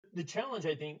the challenge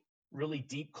I think really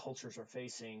deep cultures are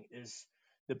facing is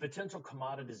the potential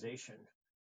commoditization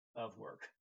of work.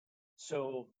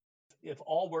 So if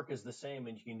all work is the same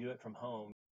and you can do it from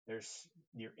home, there's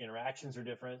your interactions are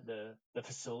different. The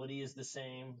facility is the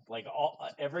same. Like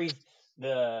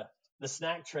the the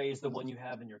snack tray is the one you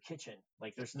have in your kitchen.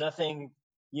 Like there's nothing,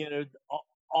 you know,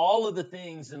 all of the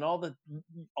things and all the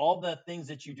things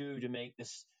that you do to make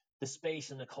the space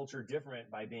and the culture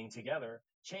different by being together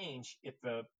change if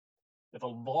a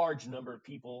large number of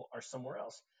people are somewhere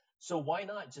else. So why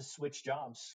not just switch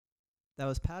jobs? That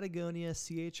was Patagonia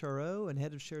CHRO and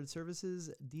Head of Shared Services,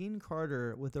 Dean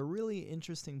Carter, with a really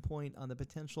interesting point on the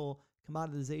potential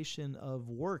commoditization of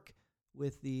work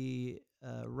with the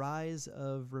rise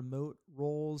of remote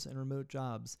roles and remote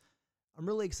jobs. I'm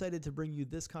really excited to bring you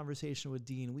this conversation with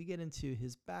Dean. We get into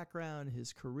his background,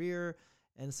 his career,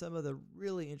 and some of the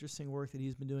really interesting work that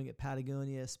he's been doing at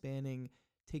Patagonia, spanning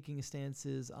taking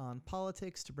stances on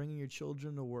politics to bringing your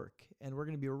children to work. And we're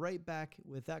going to be right back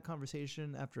with that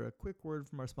conversation after a quick word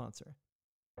from our sponsor.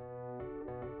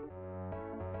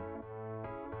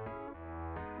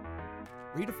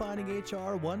 Redefining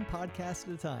HR one podcast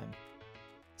at a time.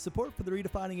 Support for the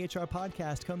Redefining HR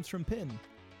podcast comes from PIN.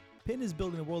 PIN is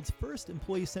building the world's first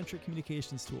employee-centric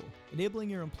communications tool, enabling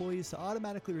your employees to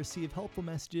automatically receive helpful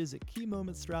messages at key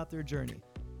moments throughout their journey,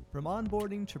 from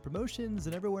onboarding to promotions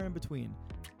and everywhere in between.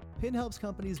 PIN helps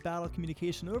companies battle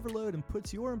communication overload and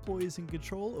puts your employees in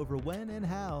control over when and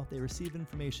how they receive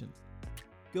information.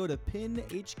 Go to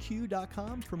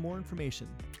pinhq.com for more information.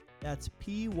 That's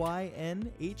pynhq.com.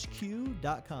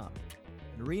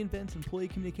 And reinvent employee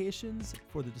communications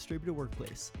for the distributed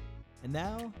workplace. And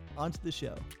now, on to the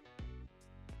show.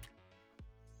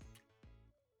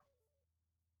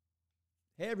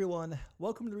 Hey everyone,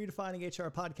 welcome to the Redefining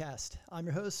HR podcast. I'm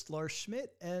your host, Lars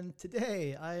Schmidt, and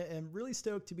today I am really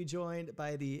stoked to be joined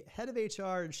by the head of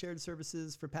HR and shared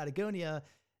services for Patagonia,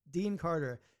 Dean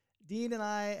Carter. Dean and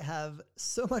I have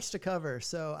so much to cover,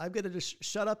 so I'm going to just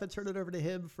shut up and turn it over to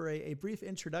him for a brief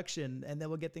introduction, and then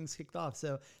we'll get things kicked off.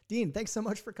 So, Dean, thanks so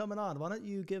much for coming on. Why don't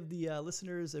you give the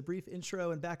listeners a brief intro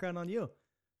and background on you?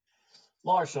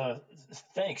 Lars,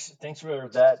 thanks for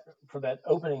that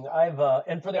opening.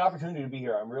 And for the opportunity to be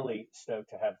here. I'm really stoked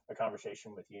to have a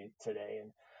conversation with you today.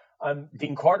 And I'm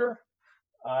Dean Carter.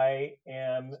 I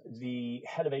am the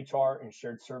head of HR and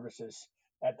shared services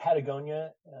at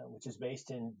Patagonia, which is based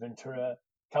in Ventura,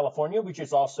 California, which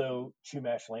is also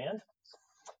Chumash land.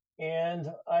 And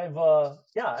I've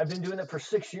been doing it for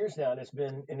 6 years now, and it's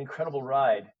been an incredible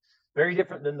ride. Very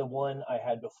different than the one I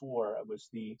had before. I was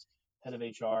the head of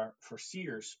HR for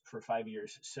Sears for 5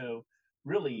 years. So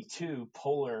really two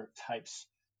polar types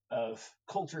of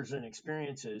cultures and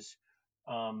experiences.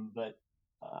 But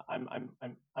I'm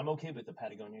okay with the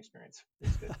Patagonia experience.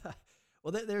 It's good.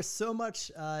 Well, there's so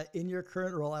much in your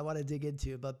current role I want to dig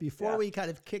into, but before we kind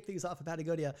of kick things off at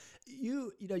Patagonia,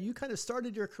 you kind of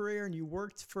started your career and you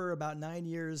worked for about 9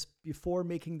 years before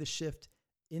making the shift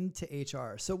into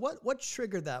HR. So what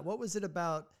triggered that? What was it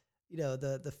about,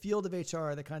 the field of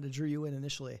HR that kind of drew you in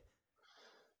initially?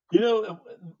 So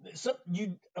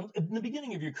in the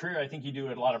beginning of your career, I think you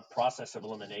do a lot of process of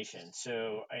elimination.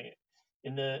 So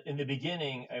in the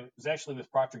beginning, I was actually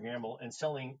with Procter & Gamble and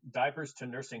selling diapers to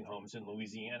nursing homes in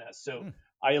Louisiana. So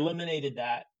I eliminated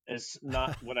that as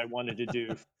not what I wanted to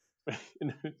do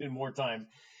in more time.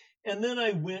 And then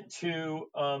I went to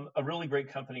a really great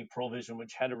company, Pearl Vision,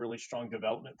 which had a really strong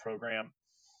development program.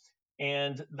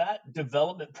 And that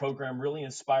development program really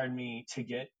inspired me to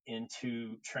get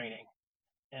into training.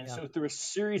 And so through a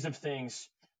series of things,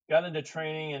 got into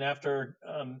training, and after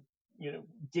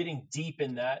getting deep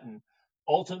in that, and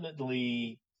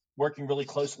ultimately working really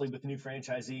closely with new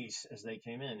franchisees as they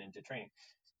came into training.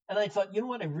 And I thought, you know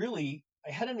what, I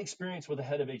had an experience with a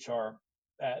head of HR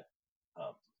at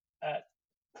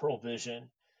Pearl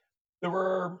Vision. There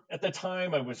were, at the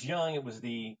time I was young, it was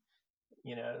this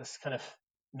kind of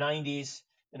 90s,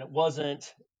 and it wasn't,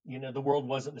 the world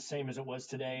wasn't the same as it was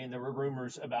today. And there were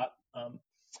rumors about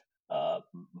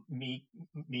me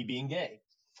being gay.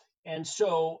 And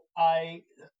so I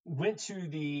went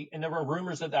and there were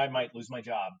rumors that I might lose my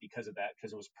job because of that,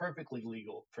 because it was perfectly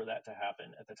legal for that to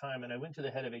happen at the time. And I went to the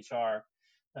head of HR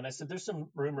and I said, there's some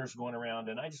rumors going around,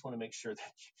 and I just want to make sure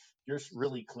that you're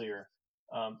really clear.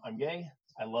 I'm gay.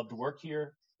 I love to work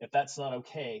here. If that's not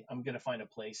okay, I'm going to find a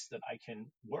place that I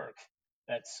can work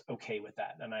that's okay with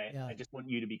that. And I just want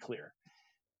you to be clear.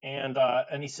 And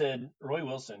he said, Roy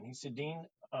Wilson, he said, Dean,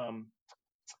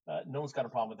 no one's got a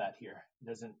problem with that here.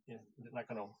 It's not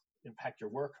going to impact your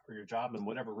work or your job, and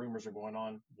whatever rumors are going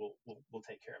on, we'll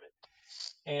take care of it.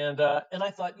 And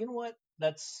I thought, you know what,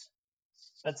 that's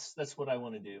that's what I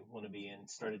want to do. Want to be in.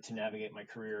 Started to navigate my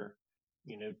career,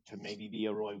 to maybe be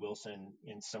a Roy Wilson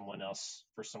in someone else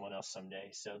for someone else someday.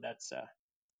 So that's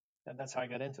how I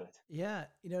got into it. Yeah,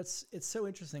 it's so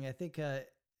interesting. I think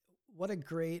what a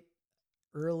great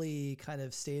early kind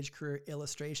of stage career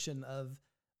illustration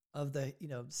of the,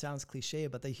 sounds cliche,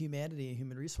 but the humanity and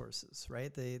human resources,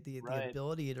 right? The Right.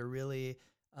 ability to really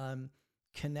um,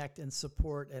 connect and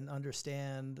support and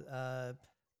understand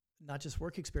not just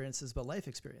work experiences but life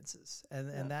experiences, Yeah.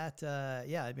 and that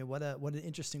yeah, I mean, what an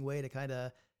interesting way to kind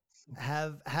of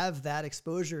have that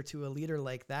exposure to a leader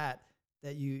like that,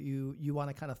 that you want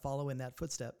to kind of follow in that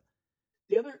footstep.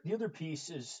 The other piece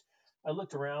is I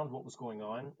looked around what was going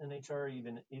on in HR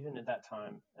even at that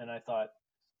time, and I thought,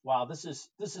 wow, this is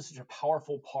such a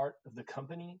powerful part of the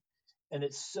company, and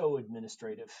it's so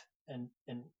administrative, and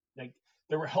like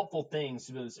there were helpful things.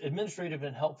 It was administrative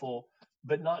and helpful,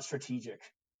 but not strategic.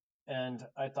 And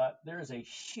I thought there is a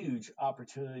huge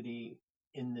opportunity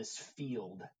in this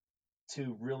field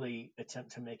to really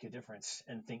attempt to make a difference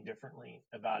and think differently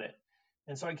about it.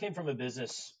 And so I came from a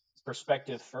business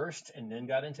perspective first and then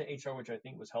got into HR, which I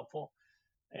think was helpful.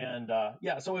 And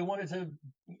yeah, so I wanted to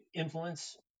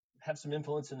influence, have some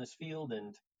influence in this field,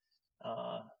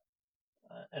 uh,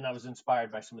 and I was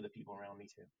inspired by some of the people around me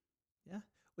too. Yeah.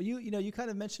 Well, you kind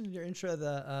of mentioned in your intro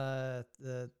the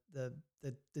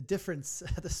difference,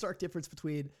 the stark difference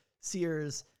between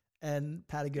Sears and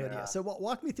Patagonia. Yeah. So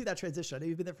walk me through that transition. I know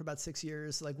you've been there for about 6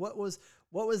 years. Like, what was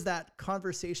that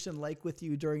conversation like with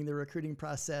you during the recruiting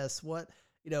process? What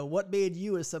made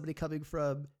you, as somebody coming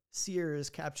from Sears,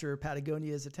 capture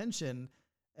Patagonia's attention,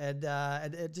 and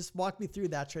just walk me through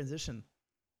that transition.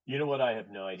 You know what? I have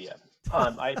no idea.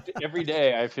 I every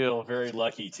day I feel very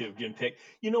lucky to have been picked.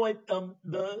 You know what?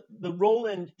 The role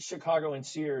in Chicago and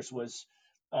Sears was,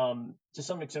 to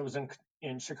some extent, was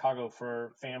in Chicago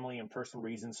for family and personal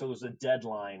reasons. So there was a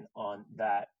deadline on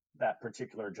that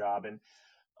particular job,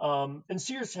 and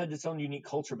Sears had its own unique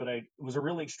culture, but it was a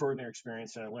really extraordinary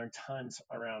experience, and I learned tons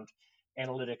around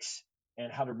analytics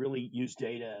and how to really use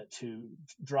data to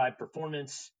drive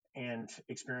performance and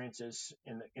experiences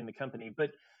in the company.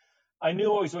 But I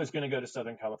knew I was always going to go to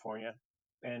Southern California,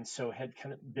 and so had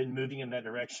kind of been moving in that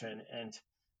direction. And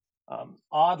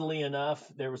oddly enough,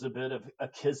 there was a bit of a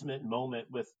kismet moment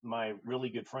with my really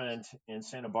good friend in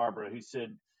Santa Barbara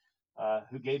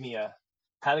who gave me a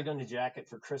Patagonia jacket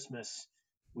for Christmas.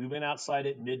 We went outside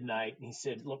at midnight, and he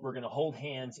said, "Look, we're going to hold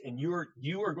hands, and you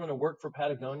are going to work for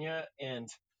Patagonia, and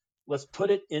let's put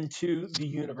it into the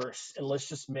universe, and let's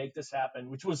just make this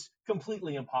happen," which was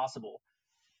completely impossible.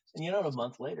 And a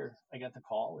month later, I got the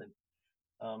call, and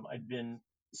I'd been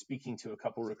speaking to a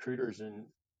couple recruiters, and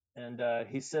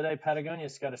he said, "Hey,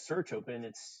 Patagonia's got a search open.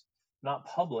 It's not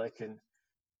public, and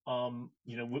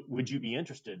would you be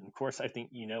interested?" And of course, I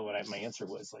think what my answer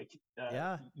was, like,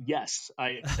 Yeah. yes,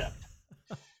 I accept.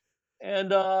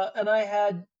 And I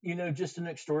had just an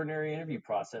extraordinary interview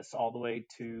process all the way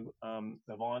to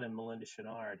Yvonne and Melinda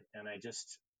Chenard, and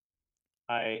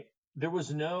I there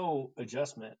was no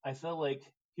adjustment. I felt like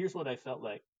here's what I felt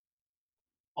like.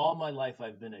 All my life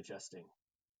I've been adjusting.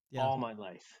 Yeah. All my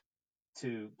life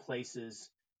to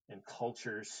places and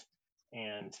cultures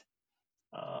and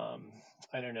um,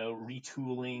 I don't know,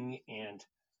 retooling and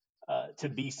to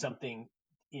be something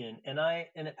and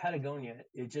at Patagonia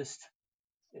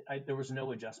there was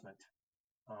no adjustment.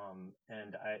 And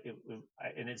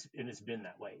it's been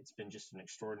that way. It's been just an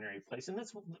extraordinary place, and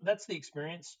that's the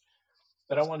experience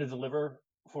that I want to deliver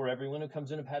for everyone who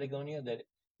comes into Patagonia. That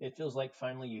it feels like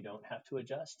finally you don't have to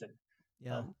adjust,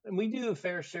 Yeah. and we do a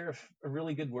fair share of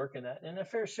really good work in that, and a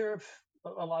fair share of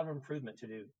a lot of improvement to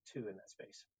do too in that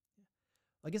space.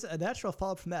 I guess a natural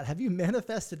follow up from that. Have you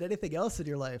manifested anything else in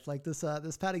your life, like this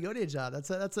Patagonia job?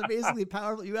 That's amazingly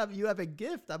powerful. You have a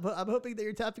gift. I'm hoping that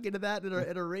you're tapping into that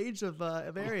in a range of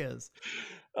areas.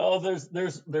 Oh,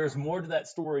 there's more to that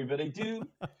story, but I do,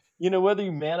 whether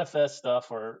you manifest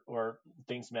stuff or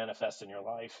things manifest in your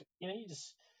life,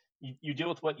 you deal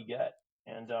with what you get.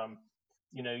 And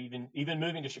even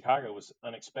moving to Chicago was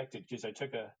unexpected because I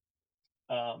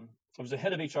was a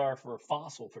head of HR for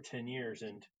Fossil for 10 years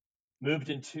and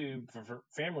moved into, for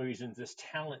family reasons, this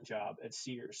talent job at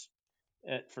Sears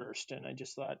at first. And I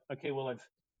just thought, okay, well, I've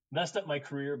messed up my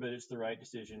career, but it's the right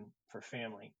decision for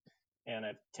family. And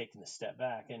I've taken a step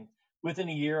back. And within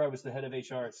a year, I was the head of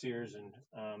HR at Sears, and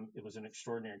it was an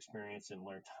extraordinary experience and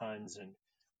learned tons. And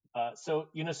so,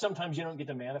 sometimes you don't get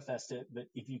to manifest it, but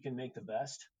if you can make the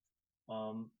best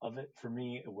of it, for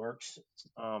me, it works.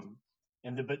 Um,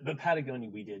 but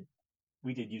Patagonia, we did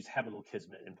have a little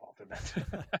kismet involved in that.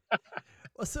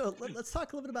 Well, so let's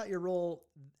talk a little bit about your role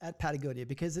at Patagonia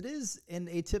because it is an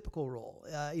atypical role.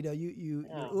 You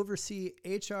Yeah. oversee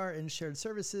HR and shared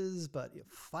services, but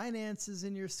finance is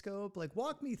in your scope. Like,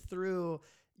 walk me through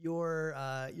your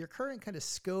current kind of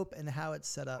scope and how it's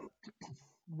set up.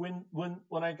 When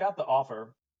I got the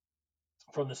offer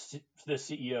from the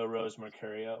CEO Rose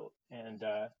Mercurio, and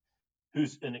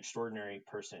who's an extraordinary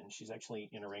person. She's actually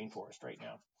in a rainforest right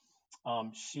now.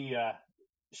 She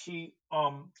she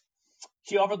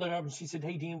she offered the job and she said,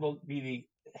 "Hey, Dean will be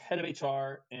the head of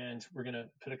HR, and we're gonna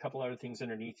put a couple other things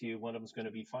underneath you. One of them's going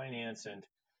to be finance."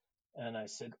 And I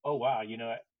said, "Oh wow, I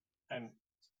don't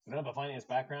have a finance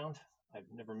background. I've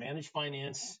never managed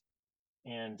finance,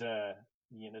 and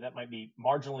that might be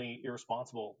marginally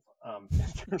irresponsible."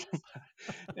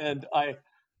 and I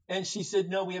and she said,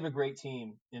 "No, we have a great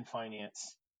team in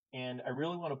finance, and I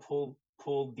really want to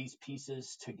pull these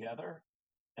pieces together,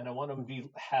 and I want them to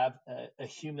have a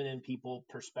human and people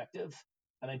perspective,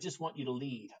 and I just want you to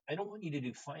lead. I don't want you to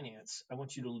do finance. I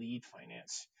want you to lead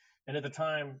finance." And at the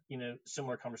time,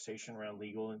 similar conversation around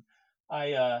legal, and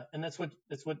and that's why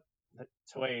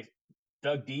I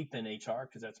dug deep in HR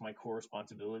because that's my core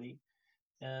responsibility.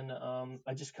 And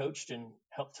I just coached and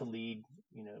helped to lead,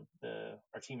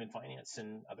 our team in finance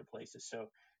and other places.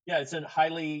 So yeah, it's a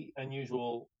highly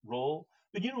unusual role.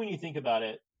 But when you think about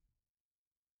it,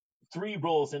 three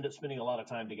roles end up spending a lot of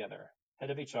time together: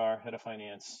 head of HR, head of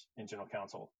finance, and general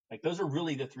counsel. Like those are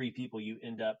really the three people you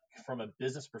end up from a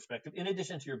business perspective, in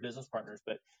addition to your business partners.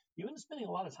 But you end up spending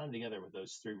a lot of time together with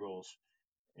those three roles,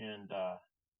 and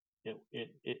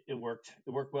it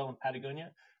worked well in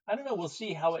Patagonia. I don't know. We'll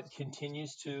see how it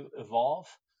continues to evolve.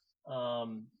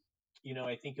 Um,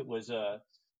 I think it was a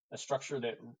structure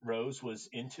that Rose was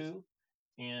into,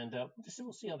 and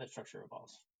we'll see how that structure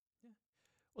evolves.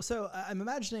 Well, so I'm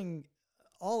imagining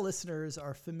all listeners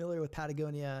are familiar with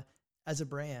Patagonia as a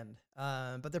brand,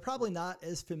 but they're probably not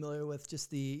as familiar with just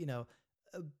the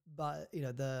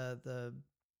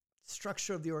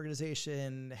structure of the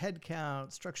organization,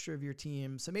 headcount, structure of your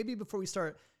team. So maybe before we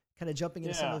start kind of jumping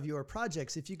into some Yeah. of your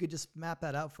projects, if you could just map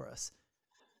that out for us.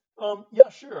 Yeah,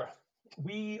 sure.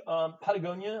 We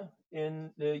Patagonia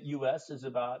in the U.S. is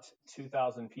about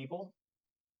 2,000 people.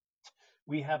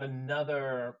 We have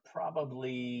another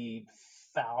probably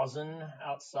 1,000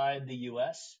 outside the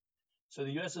U.S. So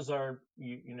the U.S. is or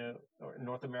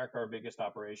North America, our biggest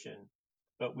operation.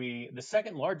 But the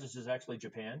second largest is actually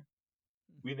Japan.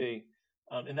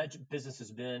 And that business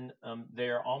has been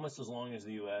there almost as long as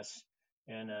the U.S.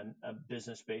 and a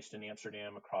business based in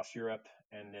Amsterdam, across Europe,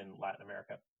 and then Latin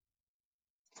America.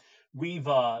 We've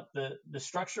the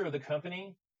structure of the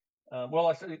company,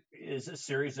 actually, is a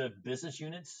series of business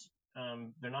units.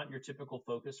 They're not your typical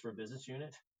focus for a business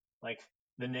unit. Like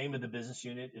the name of the business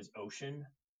unit is Ocean.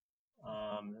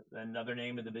 Another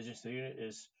name of the business unit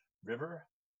is River.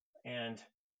 And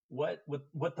what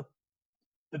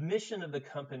the mission of the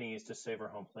company is to save our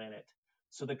home planet.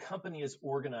 So the company is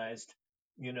organized,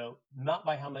 not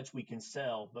by how much we can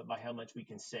sell, but by how much we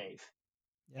can save.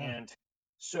 Yeah. And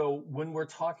so when we're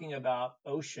talking about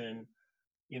Ocean,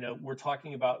 we're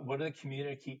talking about what are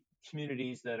the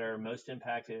communities that are most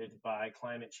impacted by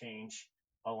climate change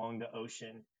along the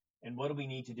ocean, and what do we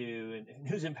need to do, and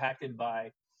who's impacted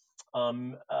by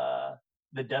um, uh,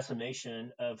 the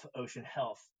decimation of ocean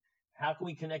health. How can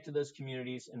we connect to those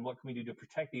communities, and what can we do to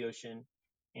protect the ocean?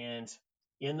 And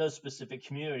in those specific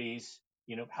communities,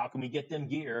 how can we get them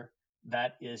gear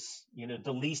that is,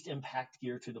 the least impact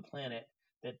gear to the planet,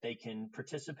 that they can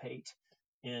participate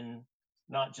in,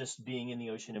 not just being in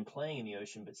the ocean and playing in the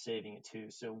ocean, but saving it too.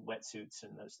 So wetsuits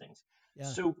and those things. Yeah.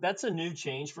 So that's a new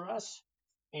change for us.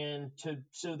 And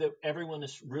so that everyone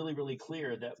is really, really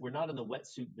clear that we're not in the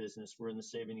wetsuit business, we're in the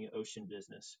saving the ocean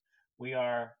business. We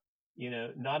are,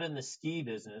 not in the ski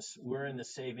business, we're in the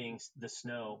saving the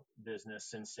snow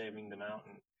business and saving the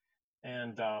mountain.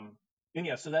 And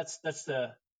yeah, so that's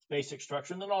the basic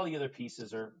structure. And then all the other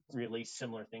pieces are really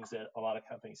similar things that a lot of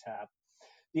companies have.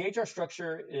 The HR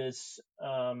structure is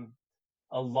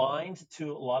aligned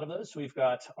to a lot of those. So we've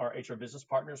got our HR business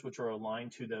partners, which are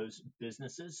aligned to those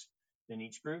businesses in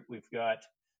each group. We've got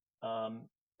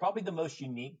probably the most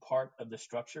unique part of the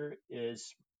structure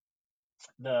is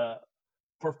the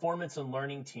performance and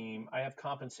learning team. I have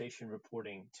compensation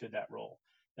reporting to that role.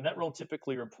 And that role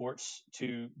typically reports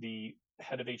to the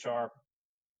head of HR.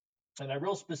 And I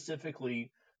real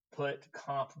specifically put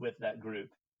comp with that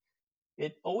group.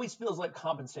 It always feels like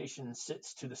compensation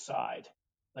sits to the side,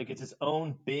 like it's its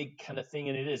own big kind of thing,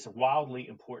 and it is wildly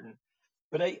important.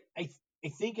 But I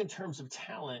think in terms of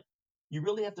talent, you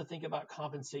really have to think about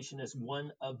compensation as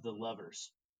one of the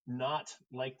levers. not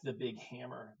like the big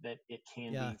hammer that it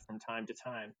can Yeah. be from time to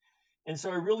time. And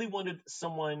so I really wanted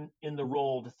someone in the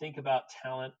role to think about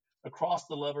talent across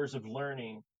the levers of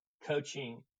learning,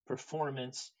 coaching,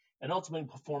 performance, and ultimately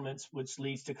performance, which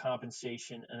leads to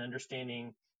compensation and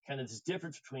understanding kind of this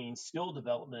difference between skill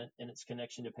development and its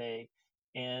connection to pay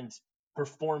and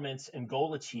performance and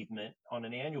goal achievement on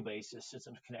an annual basis as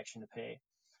a connection to pay.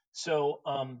 So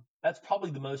that's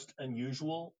probably the most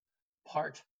unusual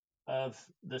part of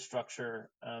the structure,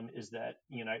 is that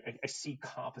I see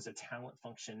comp as a talent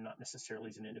function, not necessarily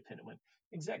as an independent one.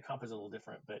 Exec comp is a little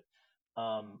different, but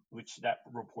which that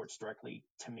reports directly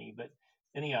to me. But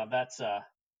anyhow, that's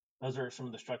those are some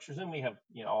of the structures, and we have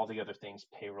all the other things,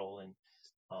 payroll and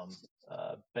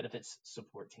benefits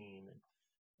support team,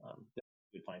 and that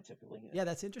we find typically. Yeah,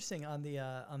 that's interesting on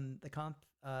the comp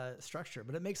structure,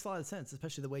 but it makes a lot of sense,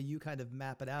 especially the way you kind of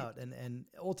map it out and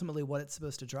ultimately what it's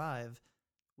supposed to drive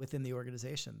within the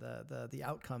organization, the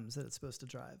outcomes that it's supposed to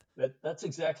drive. That's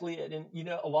exactly it. And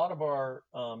a lot of our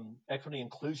equity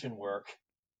inclusion work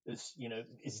is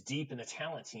deep in the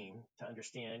talent team to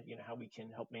understand how we can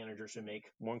help managers to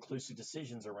make more inclusive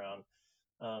decisions around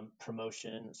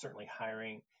promotion, certainly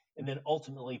hiring, and then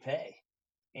ultimately pay.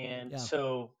 And Yeah.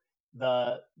 so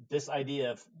this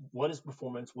idea of what is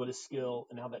performance, what is skill,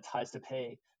 and how that ties to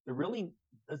pay,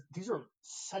 these are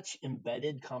such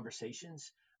embedded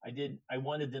conversations. I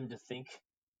wanted them to think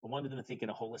in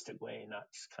a holistic way, and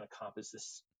not just kind of comp as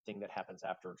this thing that happens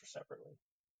afterwards or separately.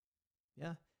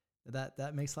 Yeah,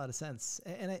 that makes a lot of sense.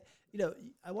 And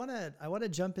I want to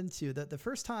jump into the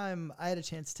first time I had a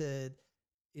chance to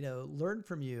learn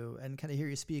from you and kind of hear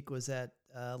you speak was at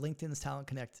LinkedIn's Talent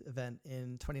Connect event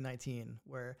in 2019,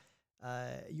 where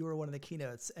you were one of the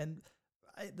keynotes. And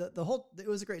it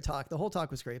was a great talk. The whole talk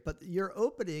was great, but your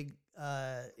opening,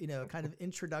 kind of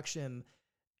introduction,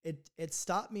 it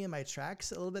stopped me in my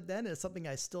tracks a little bit then. And it's something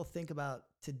I still think about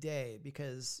today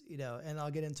because, and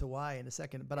I'll get into why in a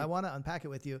second, but I want to unpack it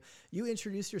with you. You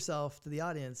introduced yourself to the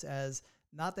audience as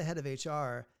not the head of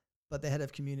HR, but the head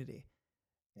of community.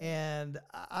 And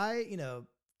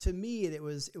to me, it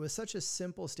was such a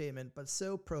simple statement, but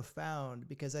so profound,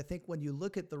 because I think when you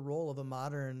look at the role of a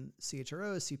modern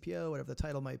CHRO, CPO, whatever the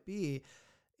title might be,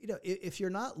 if you're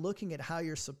not looking at how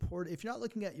you're supported, if you're not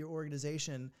looking at your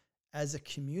organization as a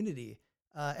community,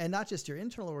 and not just your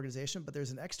internal organization, but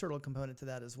there's an external component to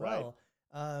that as well.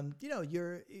 Right.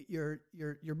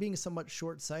 You're being somewhat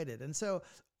short-sighted. And so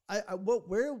what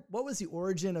was the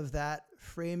origin of that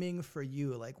framing for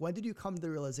you? Like, when did you come to the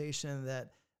realization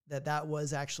that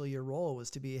was actually your role,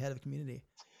 was to be head of community?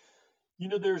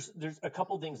 There's a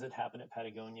couple things that happened at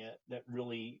Patagonia that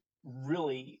really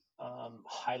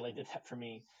highlighted that for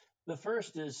me. The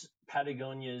first is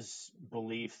Patagonia's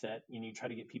belief that you try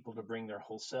to get people to bring their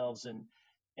whole selves,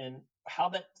 and how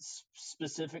that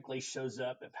specifically shows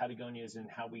up at Patagonia is in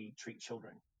how we treat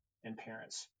children and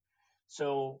parents.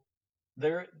 So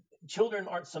children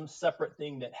aren't some separate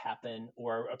thing that happen,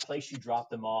 or a place you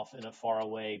drop them off in a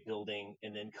faraway building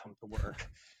and then come to work.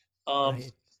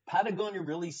 Right. Patagonia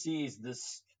really sees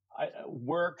this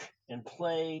work and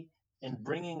play and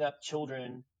bringing up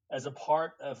children as a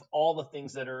part of all the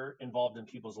things that are involved in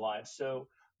people's lives. So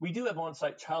we do have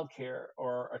on-site childcare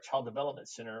or a child development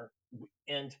center,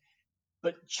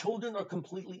 but children are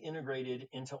completely integrated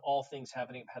into all things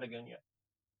happening at Patagonia.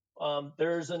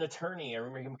 There's an attorney. I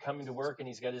remember him coming to work and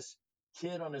he's got his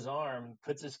kid on his arm,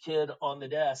 puts his kid on the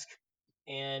desk,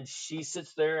 and she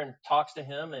sits there and talks to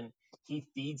him, and he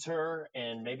feeds her,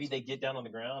 and maybe they get down on the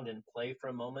ground and play for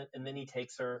a moment, and then he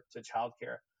takes her to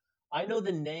childcare. I know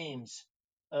the names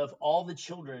of all the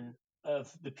children of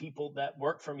the people that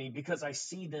work for me because I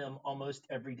see them almost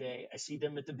every day. I see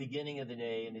them at the beginning of the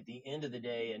day and at the end of the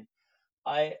day, and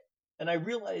I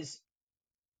realize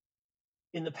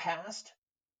in the past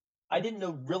I didn't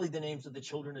know really the names of the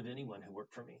children of anyone who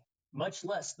worked for me, much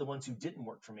less the ones who didn't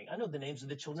work for me. I know the names of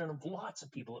the children of lots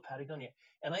of people at Patagonia,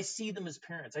 and I see them as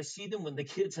parents. I see them when the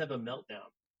kids have a meltdown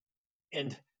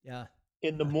and Yeah.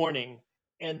 in the morning,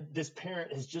 and this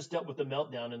parent has just dealt with a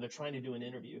meltdown and they're trying to do an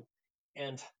interview,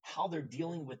 and how they're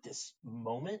dealing with this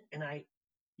moment. And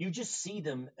you just see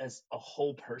them as a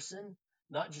whole person,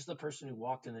 not just the person who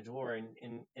walked in the door,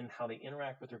 and how they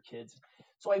interact with their kids.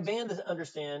 So I began to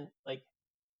understand, like,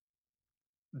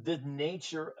 the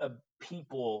nature of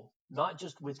people, not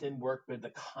just within work, but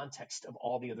the context of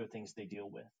all the other things they deal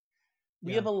with.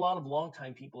 We Yeah. have a lot of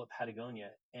longtime people at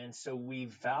Patagonia, and so we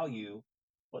value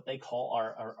what they call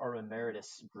our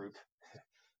emeritus group.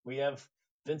 We have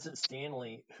Vincent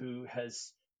Stanley, who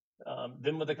has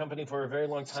been with the company for a very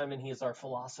long time, and he is our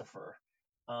philosopher.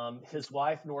 His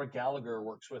wife, Nora Gallagher,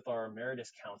 works with our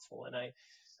emeritus council, and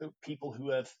people who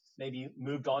have maybe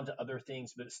moved on to other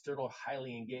things, but still are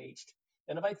highly engaged.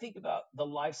 And if I think about the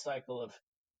life cycle of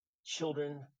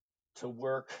children to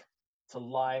work to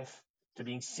life to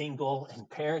being single and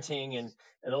parenting and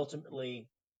ultimately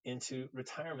into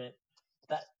retirement,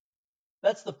 that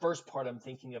that's the first part I'm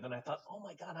thinking of. And I thought, oh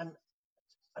my God,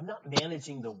 I'm not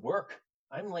managing the work.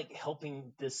 I'm like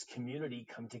helping this community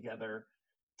come together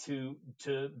to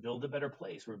build a better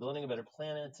place. We're building a better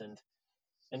planet. And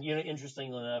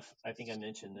interestingly enough, I think I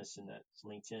mentioned this in that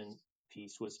LinkedIn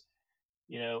piece was,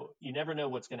 you never know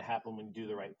what's going to happen when you do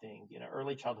the right thing.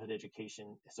 Early childhood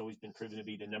education has always been proven to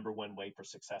be the number one way for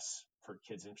success for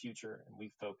kids in future. And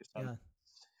we focused on, Yeah.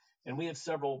 and we have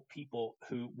several people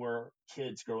who were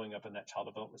kids growing up in that child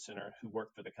development center who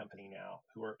work for the company now,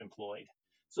 who are employed.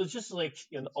 So it's just like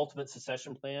the ultimate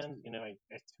succession plan.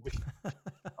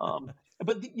 Um,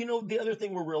 but the other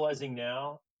thing we're realizing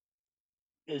now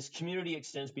is community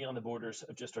extends beyond the borders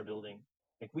of just our building.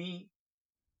 Like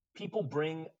people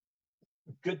bring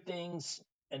good things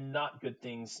and not good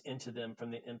things into them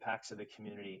from the impacts of the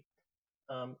community.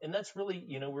 And that's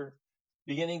really, we're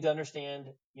beginning to understand,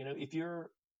 if you're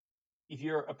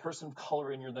a person of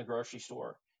color and you're in the grocery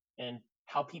store and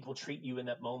how people treat you in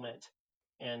that moment,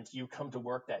 and you come to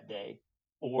work that day,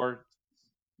 or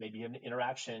maybe you have an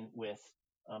interaction with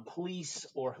police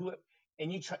or who,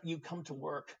 and you come to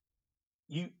work,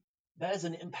 you that has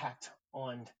an impact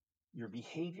on your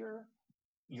behavior,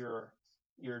 your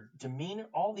your demeanor,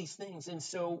 all these things. And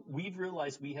so we've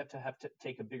realized we have to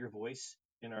take a bigger voice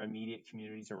in our immediate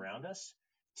communities around us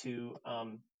to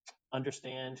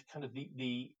understand kind of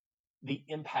the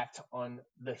impact on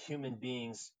the human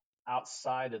beings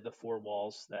outside of the four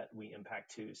walls that we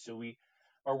impact too. So we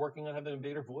are working on having a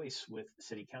bigger voice with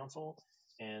city council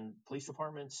and police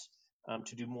departments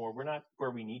to do more. We're not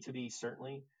where we need to be,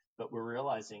 certainly, but we're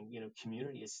realizing,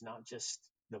 community is not just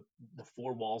the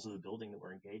four walls of the building that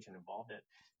we're engaged and involved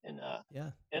in.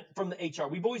 Yeah. And from the HR,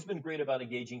 we've always been great about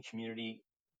engaging community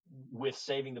with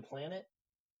saving the planet,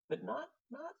 but not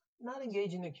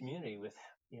engaging the community with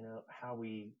how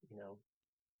we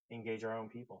engage our own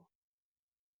people.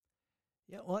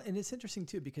 Yeah, well, and it's interesting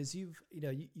too because you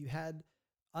had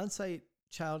on-site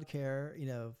childcare,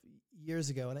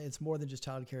 years ago, and it's more than just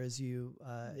childcare as you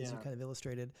Yeah, kind of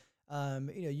illustrated.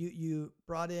 You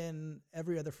brought in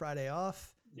every other Friday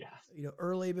off, yeah.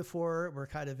 early before we're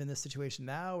kind of in this situation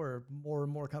now where more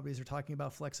and more companies are talking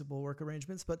about flexible work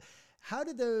arrangements. But how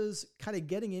did those kind of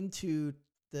getting into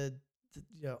the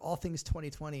all things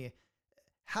 2020?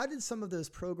 How did some of those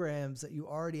programs that you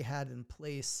already had in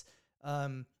place,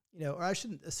 or I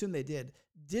shouldn't assume they did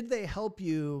they help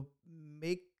you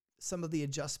make some of the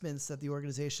adjustments that the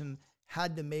organization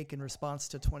had to make in response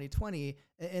to 2020?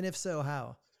 And if so,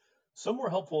 how? Some were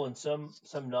helpful and some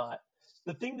not.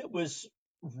 The thing that was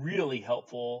really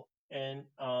helpful and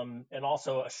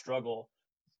also a struggle,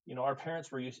 our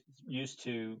parents were used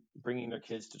to bringing their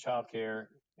kids to childcare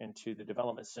and to the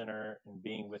development center and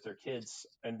being with their kids,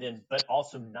 and then but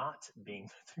also not being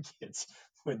with their kids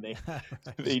when they Right.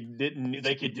 they didn't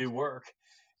they could do work.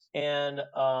 And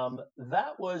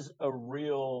that was a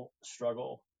real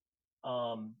struggle,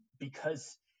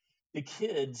 because the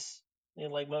kids,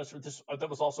 like most of this, that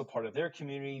was also part of their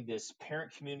community. This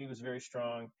parent community was very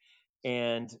strong,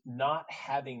 and not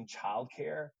having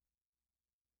childcare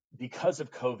because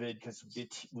of COVID, because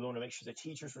we want to make sure the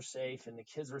teachers were safe and the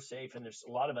kids were safe, and there's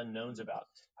a lot of unknowns about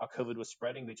how COVID was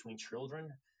spreading between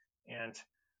children, and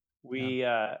Yeah. we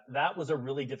that was a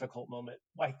really difficult moment.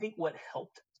 I think what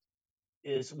helped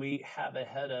is we have a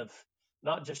head of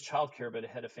not just childcare, but a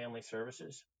head of family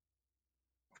services.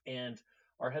 And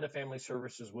our head of family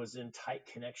services was in tight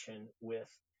connection with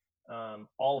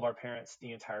all of our parents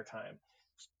the entire time,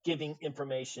 giving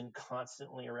information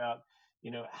constantly around,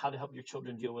 how to help your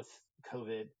children deal with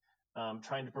COVID,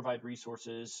 trying to provide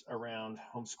resources around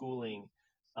homeschooling,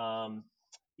 um,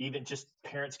 even just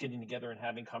parents getting together and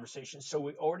having conversations. So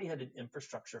we already had an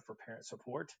infrastructure for parent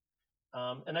support,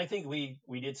 and I think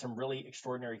we did some really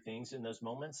extraordinary things in those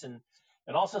moments, and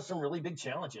also some really big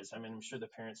challenges. I mean, I'm sure the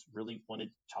parents really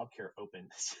wanted childcare open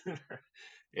sooner,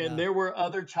 and Yeah. there were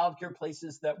other childcare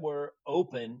places that were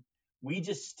open. We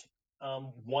just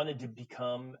wanted to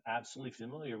become absolutely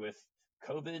familiar with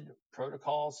COVID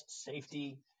protocols,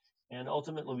 safety, and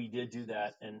ultimately we did do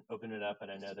that and open it up.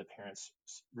 And I know the parents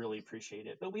really appreciate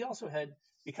it. But we also had,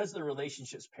 because of the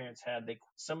relationships parents had,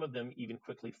 some of them even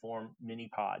quickly formed mini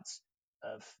pods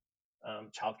of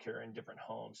childcare in different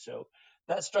homes. So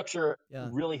that structure Yeah.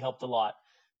 really helped a lot.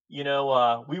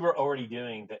 We were already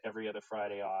doing the every other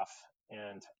Friday off,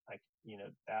 and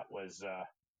that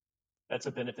that's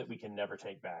a benefit we can never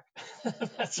take back.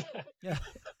 That's, Yeah.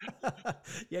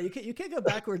 Yeah, you can't go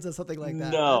backwards on something like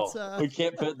that. That's no, we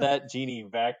can't put that genie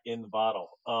back in the bottle.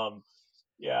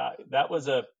 Yeah, that was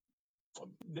there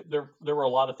were a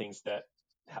lot of things that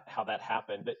how that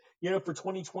happened, but for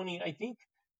 2020, I think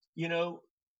you know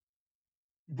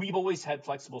we've always had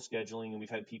flexible scheduling and we've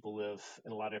had people live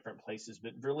in a lot of different places,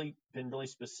 but really been really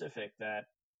specific that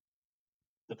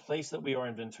the place that we are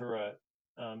in Ventura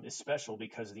is special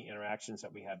because of the interactions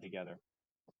that we have together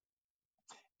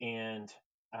and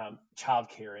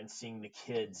childcare and seeing the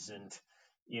kids and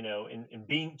and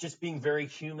being very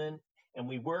human, and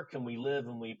we work and we live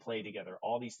and we play together.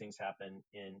 All these things happen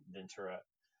in Ventura.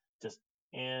 Just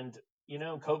and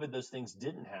COVID, those things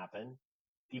didn't happen.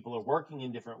 People are working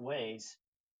in different ways,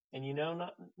 and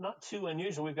not too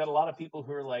unusual. We've got a lot of people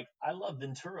who are like, I love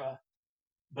Ventura,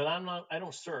 but I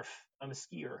don't surf. I'm a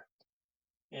skier.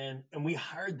 And we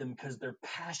hired them because they're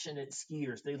passionate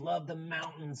skiers. They love the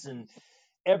mountains, and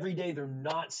every day they're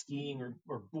not skiing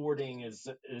or boarding is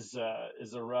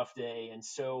a rough day. And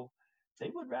so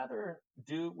they would rather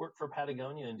do work for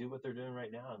Patagonia and do what they're doing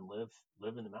right now and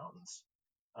live in the mountains,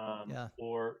 yeah.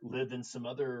 or live in some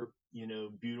other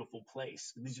beautiful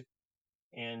place.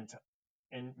 And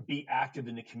be active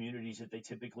in the communities that they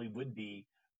typically would be,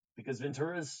 because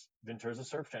Ventura's a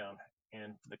surf town,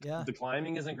 and Yeah. the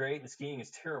climbing isn't great and the skiing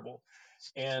is terrible.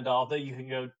 And although you can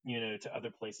go to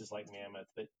other places like Mammoth,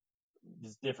 but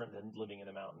it's different than living in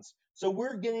the mountains. So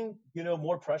we're getting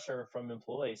more pressure from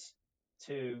employees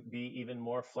to be even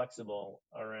more flexible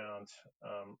around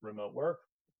remote work.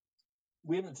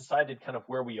 We haven't decided kind of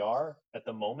where we are at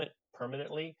the moment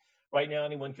permanently. Right now,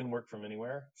 anyone can work from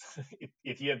anywhere.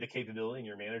 If you have the capability and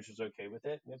your manager's okay with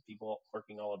it, we have people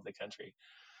working all over the country.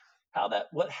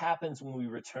 What happens when we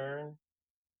return?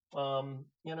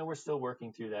 We're still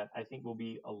working through that. I think we'll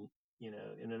be in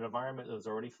an environment that's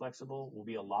already flexible. We'll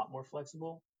be a lot more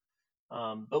flexible,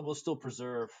 but we'll still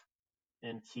preserve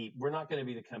and keep. We're not going to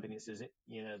be the company that says,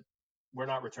 we're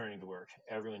not returning to work.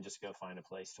 Everyone just go find a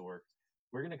place to work.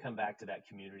 We're going to come back to that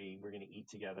community. We're going to eat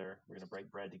together. We're going to break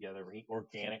bread together. We're going to eat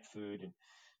organic food and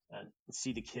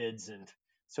see the kids. And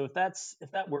so if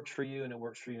that works for you and it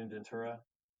works for you in Ventura,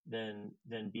 then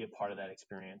be a part of that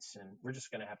experience. And we're just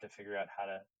going to have to figure out how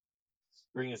to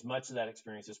bring as much of that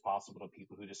experience as possible to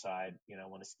people who decide, I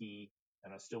want to ski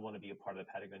and I still want to be a part of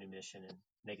the Patagonia mission and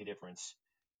make a difference.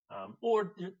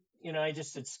 Or I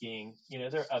just said skiing.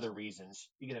 There are other reasons.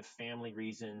 You could have family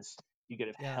reasons. You could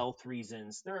have Yeah. health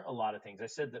reasons. There are a lot of things. I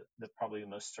said that probably the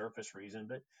most surface reason,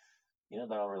 but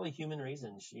there are really human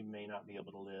reasons you may not be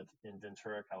able to live in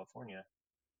Ventura, California,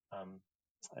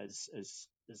 as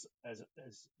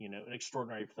an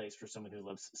extraordinary place for someone who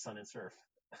loves sun and surf.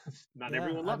 Not Yeah.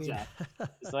 everyone I loves mean, that.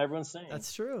 It's not everyone's saying.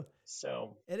 that's true.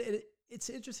 So It's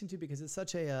interesting too because it's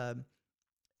such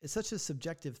a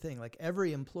subjective thing. Like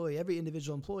every employee, every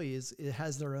individual employee it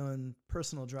has their own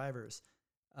personal drivers.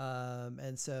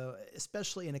 And so,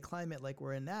 especially in a climate like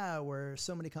we're in now, where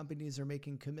so many companies are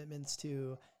making commitments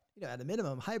to, at a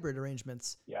minimum, hybrid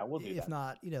arrangements, yeah, we'll do if that.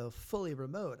 not, fully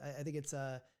remote. I think it's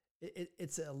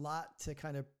it's a lot to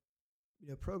kind of,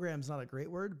 program's not a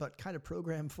great word, but kind of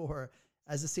program for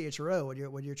as a CHRO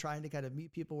when you're trying to kind of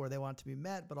meet people where they want to be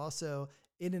met, but also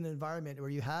in an environment where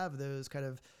you have those kind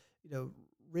of,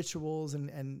 rituals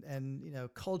and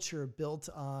culture built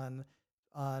on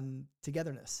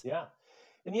togetherness. Yeah.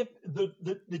 And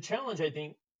the challenge I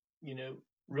think,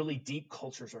 really deep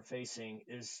cultures are facing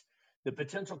is the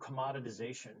potential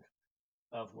commoditization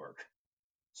of work. Yeah.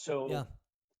 So,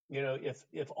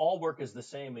 if all work is the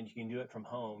same and you can do it from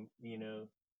home,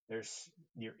 there's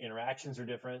your interactions are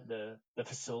different. The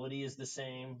facility is the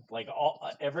same. Like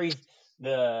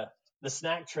the the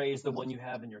snack tray is the one you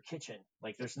have in your kitchen.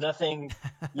 Like there's nothing,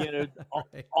 Right.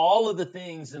 all of the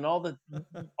things and all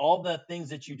the things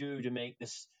that you do to make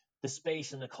the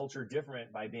space and the culture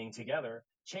different by being together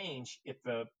change if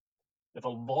a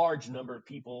large number of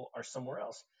people are somewhere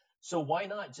else. So why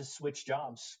not just switch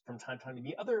jobs from time to time?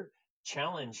 The other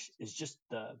challenge is just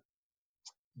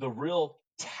the real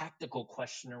tactical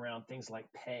question around things like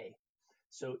pay.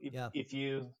 So Yeah. if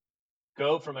you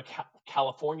go from a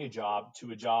California job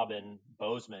to a job in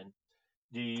Bozeman,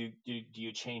 do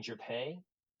you change your pay?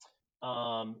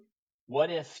 Um, what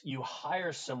if you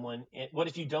hire someone? What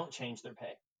if you don't change their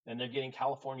pay and they're getting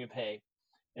California pay,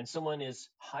 and someone is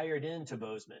hired into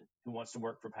Bozeman who wants to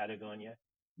work for Patagonia?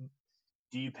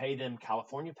 Do you pay them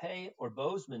California pay or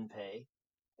Bozeman pay?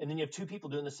 And then you have two people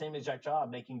doing the same exact job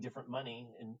making different money,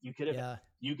 and Yeah.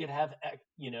 you could have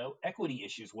equity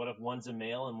issues. What if one's a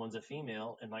male and one's a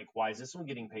female, and like, why is this one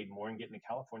getting paid more and getting the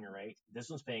California rate,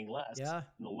 this one's paying less Yeah.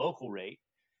 in the local rate?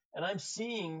 And I'm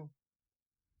seeing,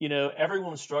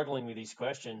 everyone's struggling with these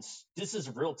questions. This is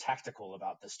real tactical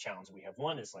about this challenge we have.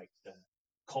 One is like the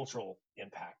cultural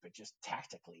impact, but just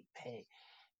tactically pay.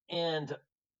 And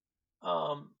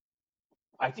um,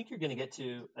 I think you're going to get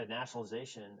to a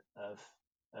nationalization of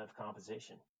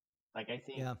compensation. Like I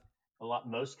think Yeah.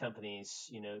 most companies,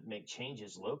 make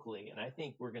changes locally, and I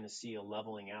think we're going to see a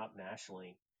leveling out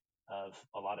nationally of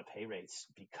a lot of pay rates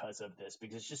because of this,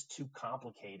 because it's just too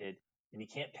complicated, and you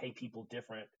can't pay people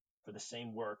different for the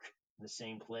same work in the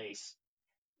same place.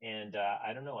 And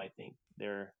I don't know. I think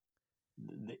the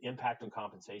impact on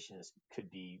compensation could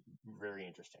be very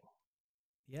interesting.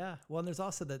 Yeah. Well, and there's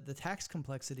also the tax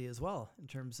complexity as well in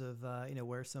terms of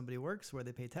where somebody works, where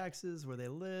they pay taxes, where they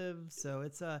live. So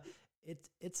it's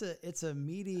a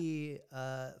meaty,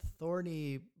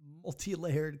 thorny,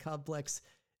 multi-layered, complex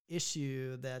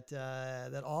issue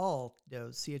that all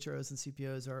CHROs and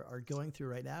CPOs are going through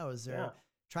right now as Yeah. they're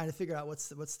trying to figure out what's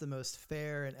the most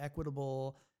fair and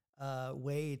equitable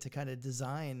way to kind of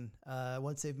design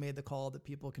once they've made the call that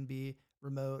people can be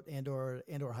remote and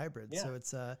or hybrid. Yeah. So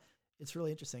it's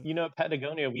really interesting. At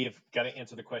Patagonia, we have got to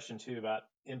answer the question too about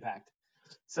impact.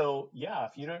 So yeah,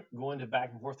 if you don't go into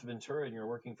back and forth to Ventura and you're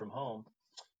working from home,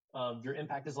 your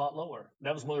impact is a lot lower.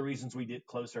 That was one of the reasons we did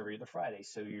close every other Friday,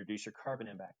 so you reduce your carbon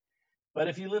impact. But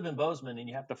if you live in Bozeman and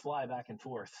you have to fly back and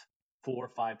forth 4 or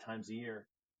 5 times a year,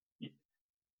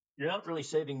 you're not really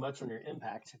saving much on your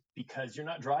impact because you're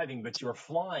not driving, but you're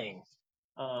flying,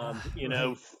 Ah,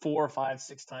 right. 4 or 5,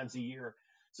 6 times a year.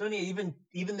 So even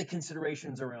the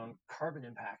considerations around carbon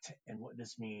impact and what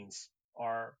this means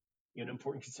are an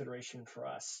important consideration for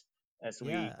us as Yeah,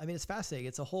 we. I mean it's fascinating.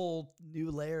 It's a whole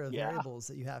new layer of Yeah. variables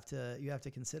that you have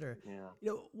to consider.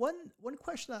 Yeah. One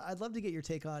question I'd love to get your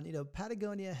take on.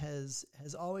 Patagonia has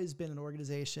always been an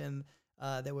organization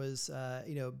that was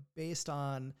based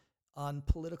on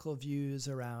political views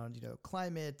around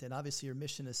climate, and obviously your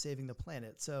mission is saving the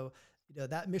planet. So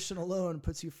that mission alone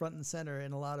puts you front and center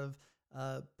in a lot of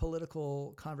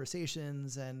political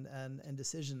conversations and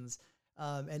decisions.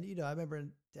 And I remember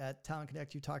at Talent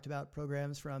Connect, you talked about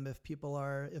programs from if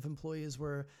employees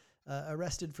were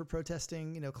arrested for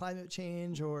protesting, climate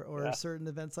change or Yeah. certain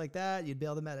events like that, you'd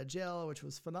bail them out of jail, which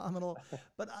was phenomenal.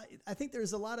 But I think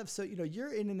there's a lot of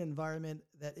you're in an environment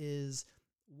that is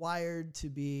wired to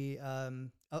be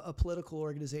a political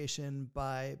organization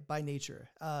by nature.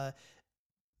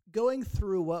 Going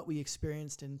through what we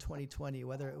experienced in 2020,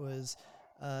 whether it was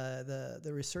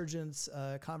the resurgence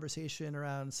conversation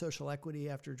around social equity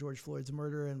after George Floyd's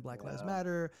murder and Black Lives Yeah.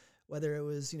 Matter, whether it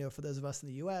was for those of us in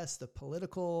the U.S. the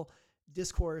political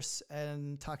discourse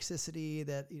and toxicity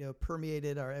that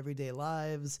permeated our everyday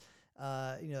lives,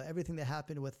 everything that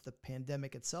happened with the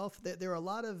pandemic itself. There are a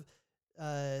lot of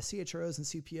CHROs and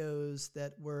CPOs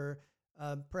that were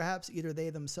perhaps either they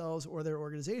themselves or their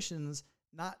organizations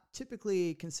not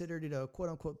typically considered, quote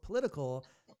unquote political,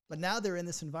 but now they're in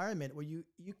this environment where you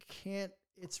can't.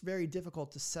 It's very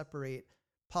difficult to separate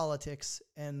politics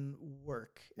and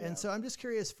work. And Yeah. so I'm just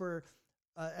curious for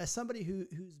as somebody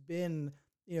who's been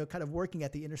kind of working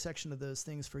at the intersection of those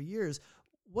things for years,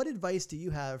 what advice do you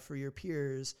have for your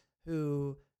peers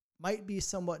who might be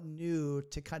somewhat new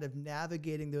to kind of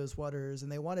navigating those waters,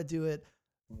 and they want to do it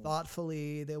Mm.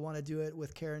 thoughtfully, they want to do it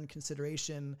with care and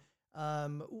consideration?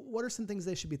 What are some things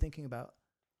they should be thinking about?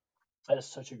 That is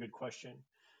such a good question.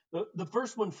 The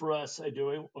first one for us, I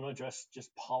want to address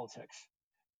just politics.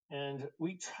 And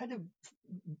we try to,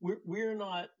 we're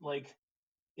not like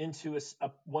into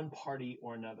a one party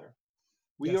or another.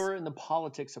 We Yes. are in the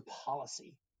politics of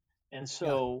policy. And Yeah.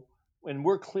 so when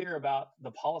we're clear about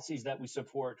the policies that we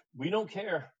support, we don't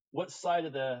care what side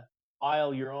of the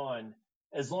aisle you're on.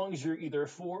 As long as you're either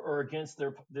for or against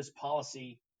this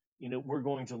policy, we're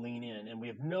going to lean in. And we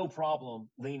have no problem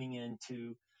leaning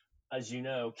into, as you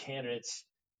know, candidates.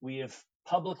 We have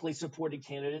publicly supported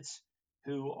candidates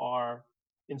who are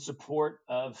in support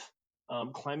of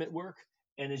climate work.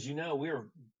 And as you know,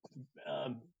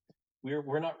 um,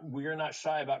 we're not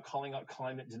shy about calling out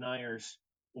climate deniers,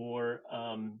 or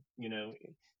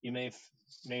you may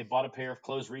have bought a pair of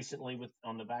clothes recently with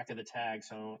on the back of the tag,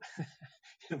 so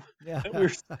Yeah. we're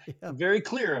Yep. very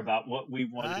clear about what we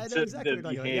wanted I know to exactly the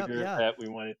what you're talking about. Yep. behavior Yeah. that we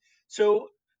wanted.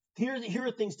 So here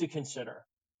are things to consider.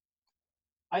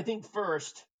 I think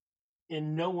first,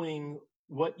 in knowing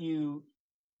what you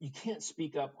can't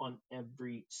speak up on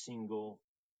every single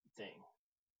thing,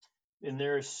 and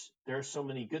there are so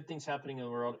many good things happening in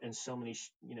the world and so many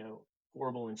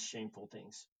horrible and shameful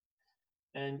things,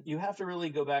 and you have to really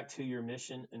go back to your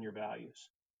mission and your values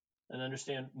and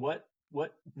understand what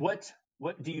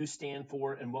do you stand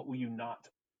for and what will you not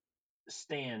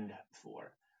stand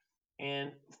for.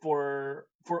 And for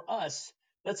us,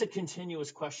 that's a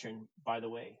continuous question, by the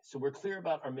way. So we're clear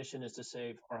about our mission is to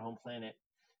save our home planet,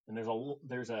 and there's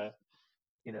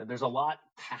a lot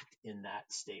packed in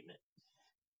that statement.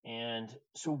 And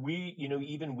so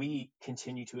even we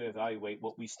continue to evaluate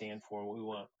what we stand for and what we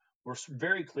want. We're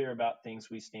very clear about things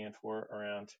we stand for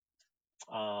around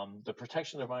the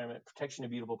protection of the environment, protection of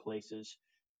beautiful places,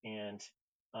 and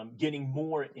getting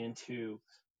more into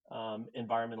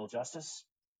environmental justice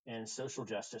and social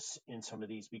justice in some of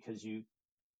these, because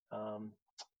um,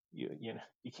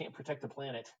 you can't protect the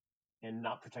planet and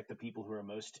not protect the people who are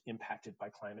most impacted by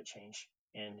climate change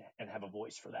and have a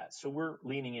voice for that. So we're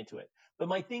leaning into it. But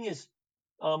my thing is,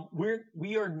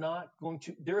 we are not going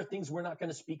to. There are things we're not going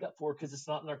to speak up for because it's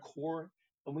not in our core,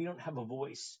 and we don't have a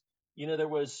voice. There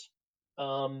was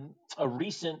a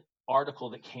recent article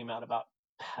that came out about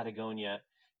Patagonia,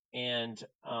 and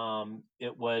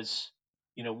it was,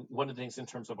 one of the things in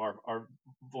terms of our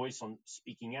voice on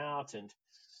speaking out,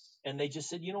 and they just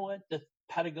said, you know what, the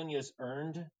Patagonia has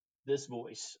earned this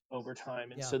voice over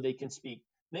time, and Yeah. so they can speak.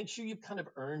 Make sure you've kind of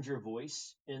earned your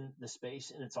voice in the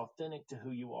space, and it's authentic to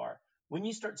who you are. When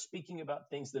you start speaking about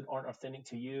things that aren't authentic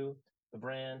to you, the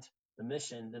brand, the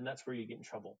mission, then that's where you get in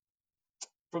trouble.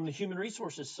 From the human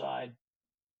resources side,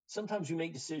 sometimes we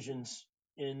make decisions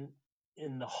in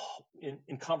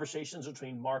in conversations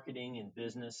between marketing and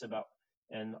business about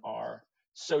and our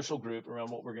social group around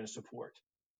what we're going to support,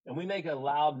 and we make a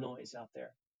loud noise out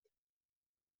there.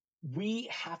 We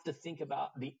have to think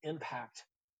about the impact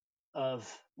of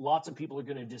lots of people are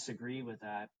going to disagree with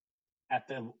that at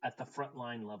the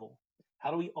frontline level.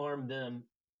 How do we arm them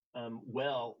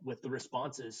well with the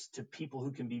responses to people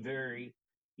who can be very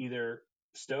either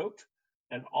stoked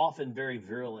and often very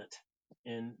virulent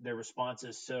in their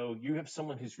responses? So you have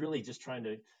someone who's really just trying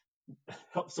to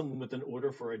help someone with an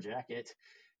order for a jacket,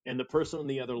 and the person on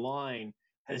the other line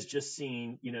has just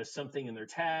seen something in their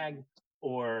tag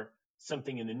or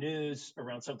something in the news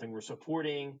around something we're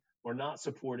supporting or not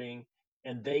supporting,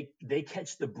 and they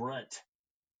catch the brunt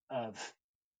of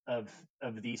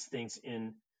of these things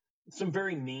in some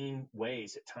very mean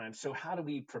ways at times. So how do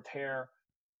we prepare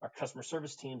our customer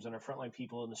service teams and our frontline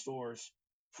people in the stores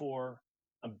for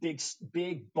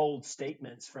big bold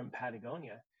statements from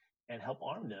Patagonia, and help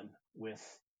arm them with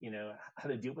how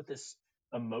to deal with this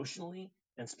emotionally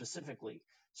and specifically?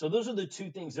 So those are the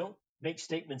two things. Don't make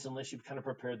statements unless you've kind of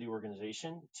prepared the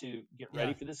organization to get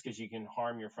ready Yeah. for this, because you can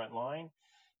harm your front line.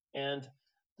 And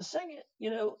the second,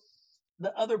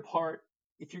 the other part,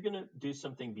 if you're going to do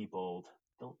something, be bold.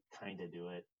 Don't kind of do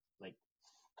it. Like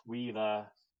I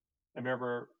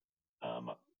remember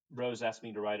Rose asked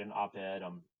me to write an op-ed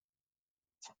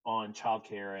on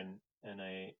childcare, and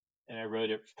I wrote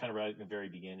it kind of right at the very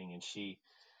beginning, and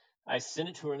I sent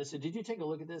it to her and I said, "Did you take a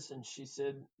look at this?" And she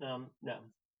said, "No.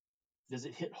 Does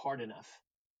it hit hard enough?"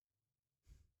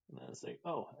 And I was like,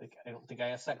 "Oh, I don't think I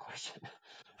asked that question."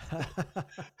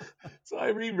 So I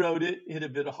rewrote it, hit a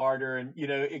bit harder, and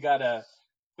it got a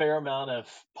fair amount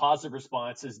of positive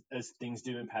responses, as things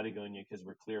do in Patagonia, because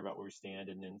we're clear about where we stand.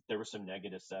 And then there was some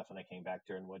negative stuff, and I came back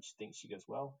to her and what she thinks. She goes,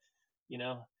 "Well,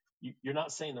 you're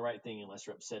not saying the right thing unless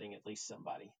you're upsetting at least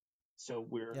somebody." So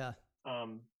Yeah.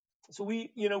 we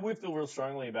feel real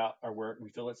strongly about our work. We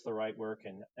feel it's the right work,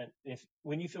 and if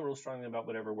when you feel real strongly about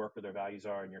whatever work or their values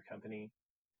are in your company,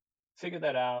 figure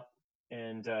that out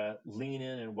and lean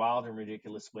in wild and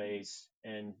ridiculous ways,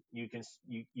 and you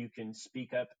can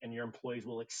speak up, and your employees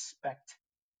will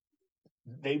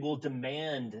they will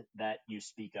demand that you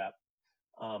speak up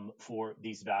for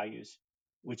these values,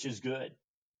 which is good.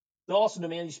 They'll also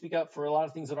demand you speak up for a lot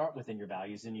of things that aren't within your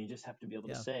values, and you just have to be able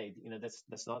to Yeah. say,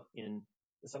 that's not in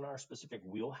our specific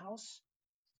wheelhouse,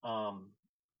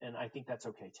 and I think that's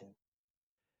okay too.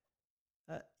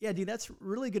 Yeah, Dean, that's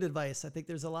really good advice. I think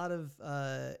there's a lot of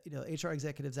HR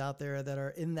executives out there that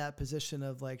are in that position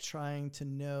of like trying to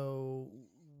know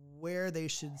where they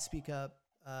should speak up,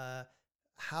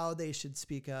 how they should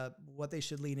speak up, what they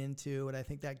should lean into, and I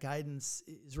think that guidance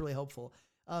is really helpful.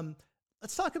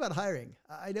 Let's talk about hiring.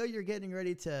 I know you're getting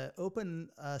ready to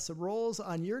open some roles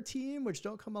on your team, which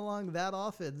don't come along that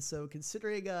often. So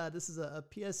considering this is a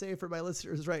PSA for my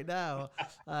listeners right now,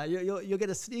 you'll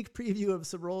get a sneak preview of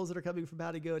some roles that are coming from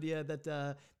Patagonia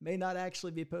that may not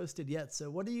actually be posted yet. So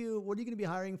what are you going to be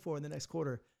hiring for in the next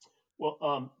quarter?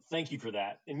 Well, thank you for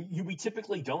that. And we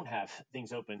typically don't have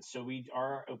things open, so we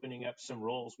are opening up some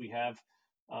roles. We're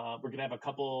going to have a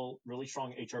couple really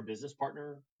strong HR business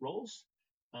partner roles,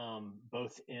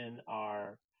 both in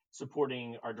our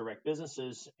supporting our direct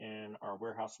businesses and our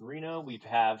warehouse in Reno. We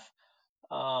have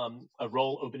a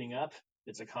role opening up.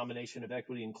 It's a combination of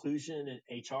equity inclusion and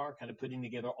HR, kind of putting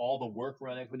together all the work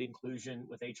around equity inclusion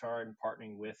with HR and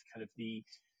partnering with kind of the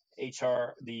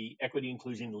HR, the equity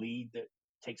inclusion lead that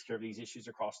takes care of these issues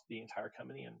across the entire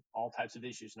company and all types of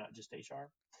issues, not just HR.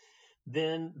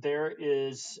 Then there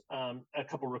is a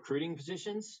couple recruiting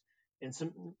positions and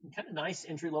some kind of nice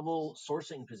entry level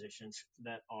sourcing positions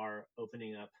that are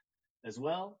opening up as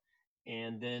well.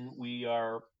 And then we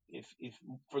are, if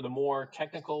for the more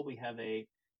technical, we have a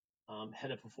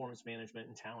head of performance management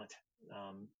and talent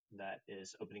that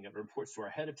is opening up reports to our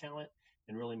head of talent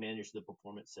and really manage the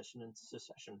performance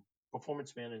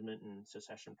performance management and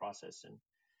succession process and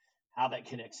how that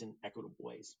connects in equitable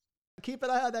ways. Keep an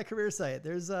eye on that career site.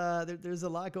 There's a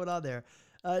lot going on there.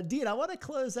 Dean, I want to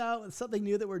close out with something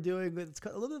new that we're doing. It's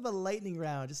a little bit of a lightning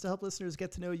round, just to help listeners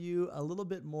get to know you a little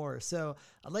bit more. So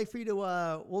I'd like for you to,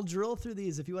 we'll drill through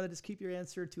these. If you want to just keep your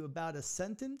answer to about a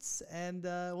sentence, and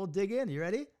we'll dig in. You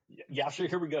ready? Yeah, sure.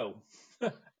 Here we go.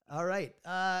 All right.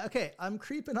 Okay. I'm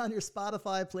creeping on your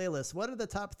Spotify playlist. What are the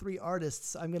top 3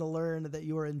 artists I'm going to learn that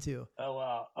you are into? Oh,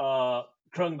 wow.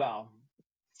 Krungben,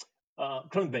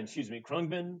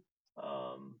 Krungben,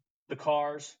 the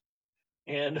Cars,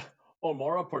 and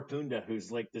Omar Portunda,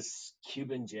 who's like this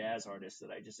Cuban jazz artist that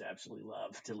I just absolutely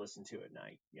love to listen to at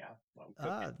night. Yeah.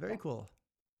 Well, very cool.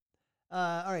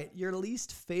 All right. Your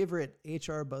least favorite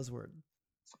HR buzzword?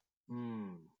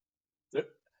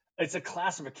 It's a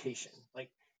classification.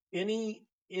 Like any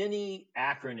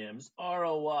acronyms,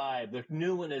 ROI, the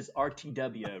new one is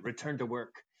RTW, return to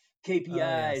work. KPIs,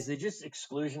 yes. They're just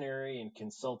exclusionary and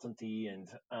consultancy, and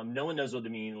no one knows what they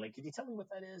mean. Like, could you tell me what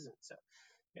that is? And so,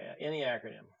 yeah, any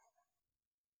acronym.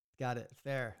 Got it.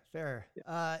 Fair.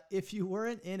 If you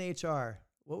weren't in HR,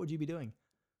 what would you be doing?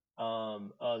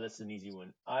 Oh, that's an easy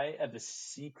one. I have a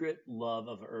secret love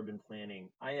of urban planning.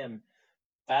 I am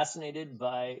fascinated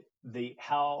by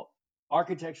how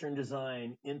architecture and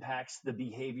design impacts the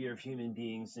behavior of human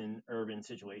beings in urban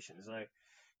situations.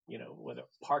 Whether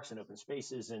parks and open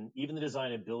spaces, and even the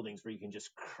design of buildings where you can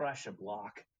just crush a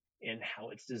block and how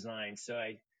it's designed. So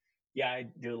I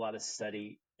do a lot of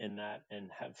study in that and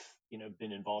have,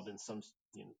 been involved in some,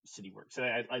 city work. So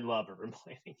I love urban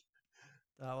planning.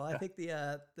 Well, I think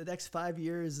the next 5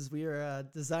 years as we are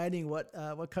designing what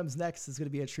comes next is going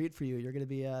to be a treat for you. You're going to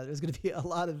be there's going to be a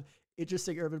lot of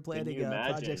interesting urban planning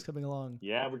projects coming along.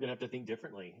 Yeah, we're going to have to think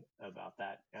differently about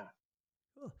that. Yeah.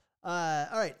 Cool. All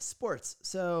right, sports.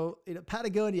 So,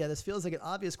 Patagonia, this feels like an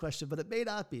obvious question, but it may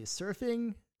not be.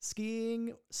 Surfing,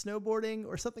 skiing, snowboarding,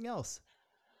 or something else?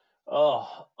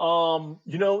 Oh,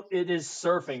 it is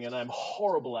surfing, and I'm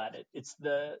horrible at it.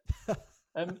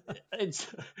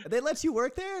 They let you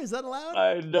work there? Is that allowed?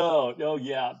 I know. Oh,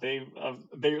 yeah.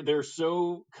 They're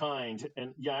so kind,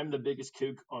 and yeah, I'm the biggest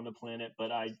kook on the planet,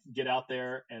 but I get out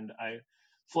there and I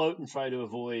float and try to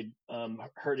avoid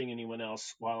hurting anyone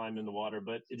else while I'm in the water.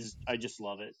 But I just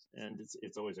love it, and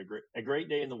it's always a great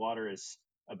day in the water is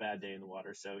a bad day in the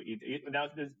water. So now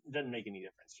it doesn't make any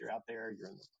difference. You're out there, you're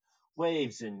in the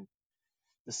waves and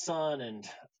the sun and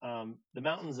the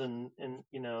mountains, and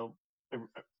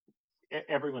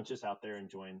everyone's just out there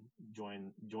enjoying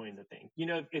the thing.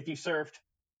 If you surfed,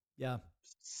 yeah,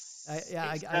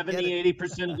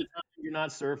 70-80% of the time you're not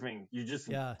surfing, you're just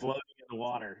floating in the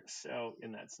water. So,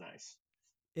 and that's nice.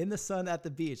 In the sun at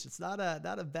the beach. It's not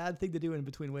a bad thing to do in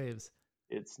between waves.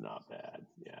 It's not bad.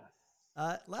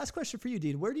 Yeah. Last question for you,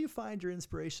 Dean. Where do you find your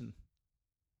inspiration?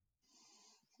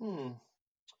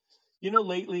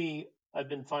 Lately I've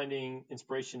been finding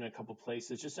inspiration in a couple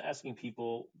places, just asking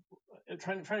people,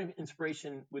 trying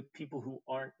inspiration with people who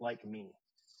aren't like me.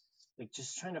 Like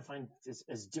just trying to find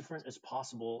as different as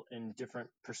possible in different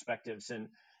perspectives. And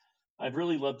I've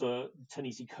really loved the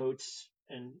Ta-Nehisi Coates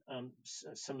and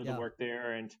some of the work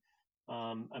there. And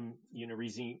I'm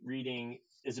reading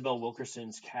Isabel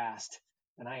Wilkerson's Cast,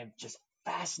 and I am just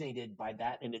fascinated by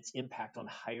that and its impact on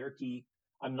hierarchy.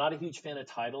 I'm not a huge fan of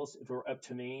titles. If it were up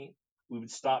to me, we would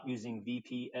stop using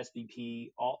VP,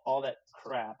 SVP, all that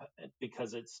crap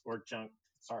because or junk.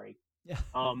 Sorry. Yeah.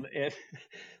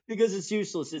 Because it's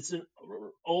useless. It's an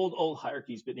old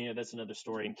hierarchies, but that's another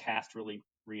story. And Cast really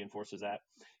reinforces that.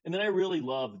 And then I really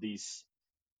love these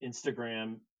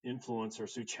Instagram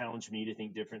influencers who challenge me to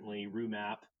think differently.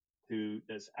 Rumap, who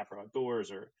does Afro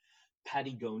Outdoors, or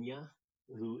Patagonia,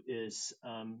 who is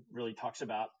really talks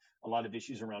about a lot of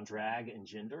issues around drag and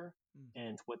gender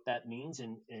and what that means.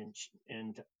 And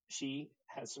she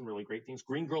has some really great things.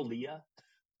 Green Girl Leah,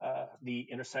 the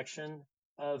intersection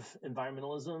of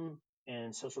environmentalism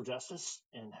and social justice,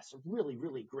 and has some really,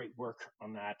 really great work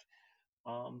on that.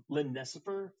 Lynn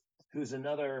Nessifer, who's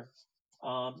another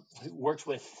who works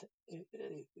with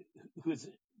who is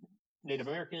Native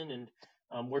American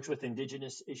and works with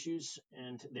indigenous issues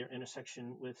and their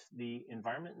intersection with the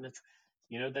environment.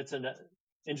 And that's an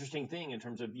interesting thing in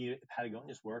terms of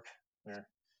Patagonia's work, where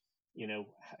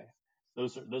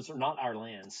those are not our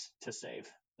lands to save.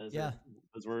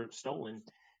 Those were stolen.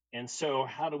 And so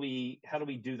how do we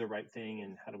do the right thing,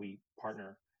 and how do we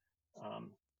partner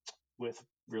with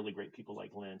really great people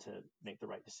like Lynn to make the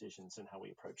right decisions and how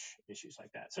we approach issues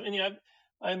like that. So,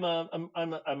 I'm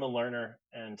a learner,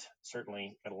 and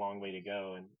certainly got a long way to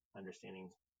go in understanding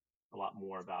a lot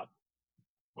more about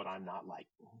what I'm not like,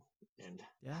 and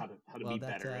how to be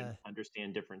better and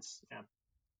understand difference. Yeah.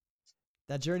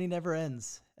 That journey never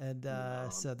ends, and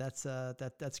so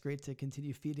that's great to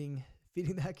continue feeding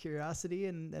that curiosity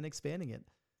and expanding it.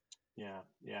 Yeah,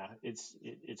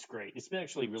 it's great. It's been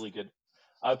actually really good.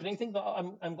 But I think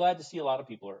I'm glad to see a lot of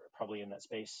people are probably in that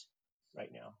space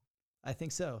right now. I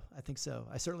think so.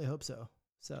 I certainly hope so.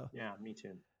 So yeah, me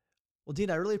too. Well, Dean,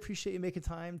 I really appreciate you making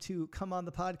time to come on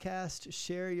the podcast,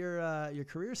 share your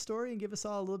career story, and give us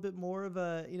all a little bit more of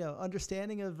a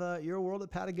understanding of your world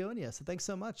at Patagonia. So thanks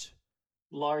so much.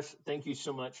 Lars, thank you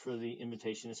so much for the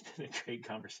invitation. It's been a great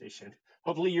conversation.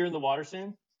 Hopefully you're in the water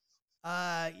soon.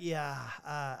 I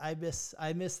miss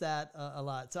that a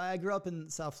lot. So I grew up in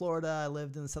South Florida. I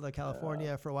lived in Southern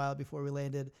California for a while before we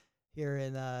landed here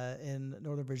in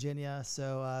Northern Virginia.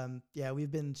 So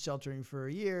we've been sheltering for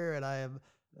a year, and I have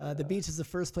the beach is the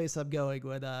first place I'm going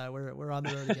when we're on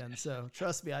the road again. So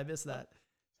trust me, I miss that.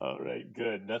 All right,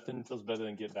 good. Nothing feels better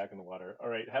than get back in the water. All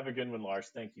right, have a good one,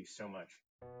 Lars. Thank you so much.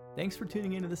 Thanks for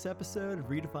tuning into this episode of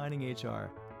Redefining HR.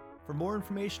 For more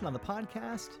information on the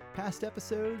podcast, past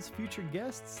episodes, future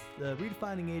guests, the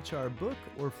Redefining HR book,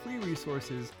 or free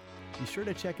resources, be sure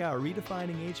to check out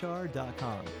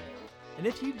redefininghr.com. And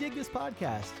if you dig this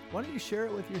podcast, why don't you share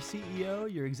it with your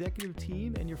CEO, your executive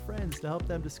team, and your friends to help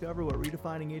them discover what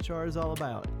Redefining HR is all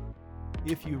about.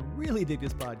 If you really dig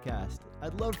this podcast,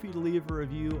 I'd love for you to leave a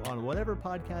review on whatever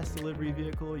podcast delivery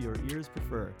vehicle your ears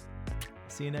prefer.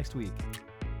 See you next week.